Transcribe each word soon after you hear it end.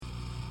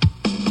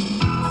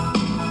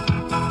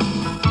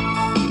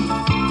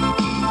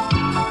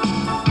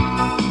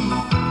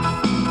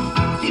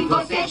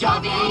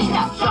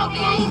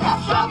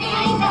jovem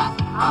ainda.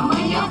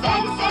 Amanhã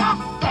velho será,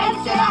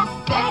 velho será,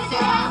 velho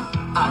será.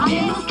 A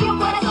menos que o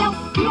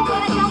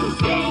coração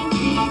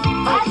sustente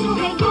a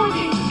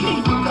juventude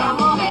que nunca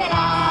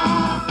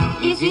morrerá.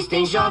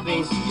 Existem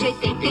jovens de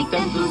 80 e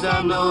tantos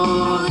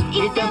anos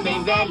e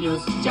também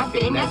velhos de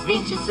apenas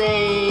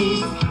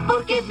 26.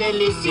 Porque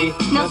velhice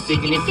não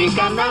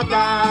significa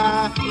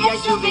nada e a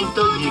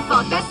juventude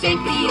volta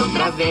sempre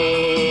outra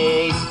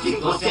vez. Se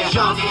você é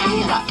jovem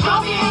ainda,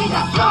 jovem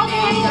ainda, jovem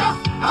ainda,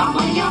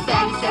 amanhã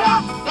velho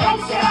será,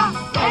 velho será,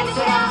 velho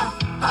será.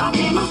 A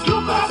menos que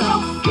o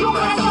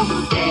coração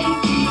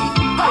sustente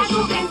a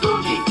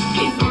juventude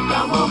que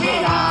nunca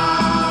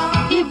morrerá.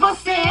 E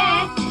você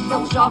é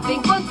tão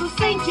jovem quanto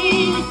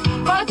sente,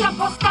 pode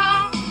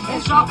apostar, é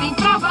jovem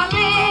pra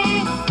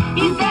valer.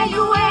 E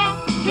velho é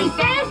quem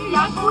perde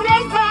a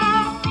pureza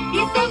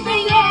e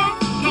também é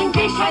quem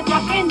deixa de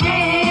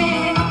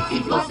aprender. Se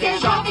você é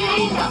jovem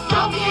ainda,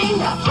 jovem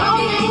ainda,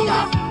 jovem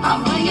ainda,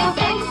 amanhã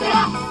velho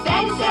será,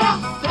 velho será,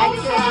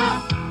 velho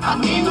será. A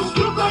menos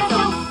que o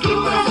coração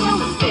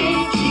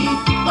sustente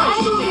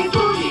a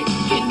juventude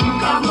que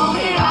nunca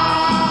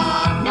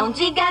morrerá. Não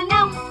diga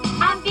não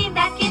à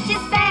vida que te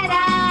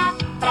espera,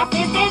 pra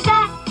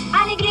festejar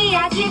a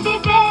alegria de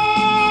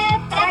viver,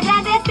 pra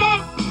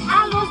agradecer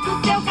a luz do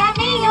seu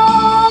caminho,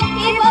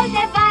 e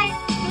você vai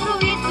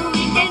tudo isso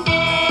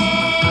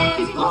entender.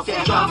 Se você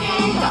é jovem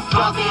ainda,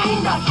 jovem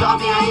ainda,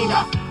 jovem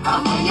ainda,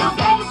 amanhã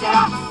velho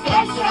será,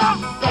 velho será,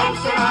 velho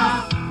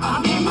será. A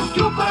menos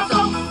que o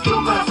coração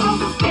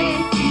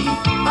sustente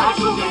a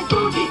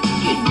juventude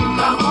que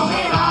nunca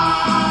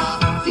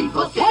morrerá. Se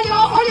você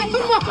olha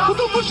turma, o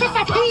doutor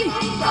Chapatin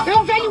é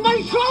o velho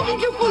mais jovem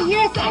que eu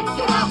conheço.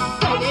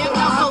 Eu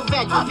não sou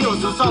velho, viu?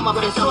 Eu sou só uma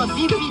pessoa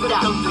vivida.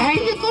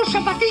 Doutor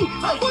Chapatin,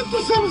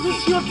 quantos anos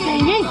o senhor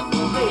tem, hein?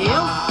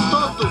 Eu?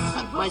 Todos.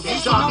 Mas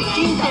isso não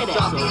te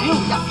interessa, viu?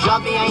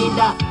 Jovem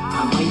ainda.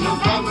 Amanhã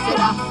velho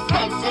será,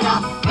 velho será,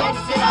 velho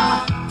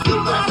será.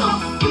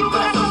 Que o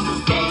coração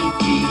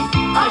sustente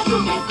a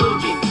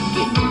juventude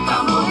que nunca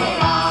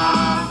morrerá.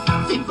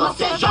 Se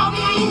você é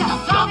jovem ainda,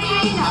 jovem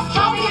ainda, jovem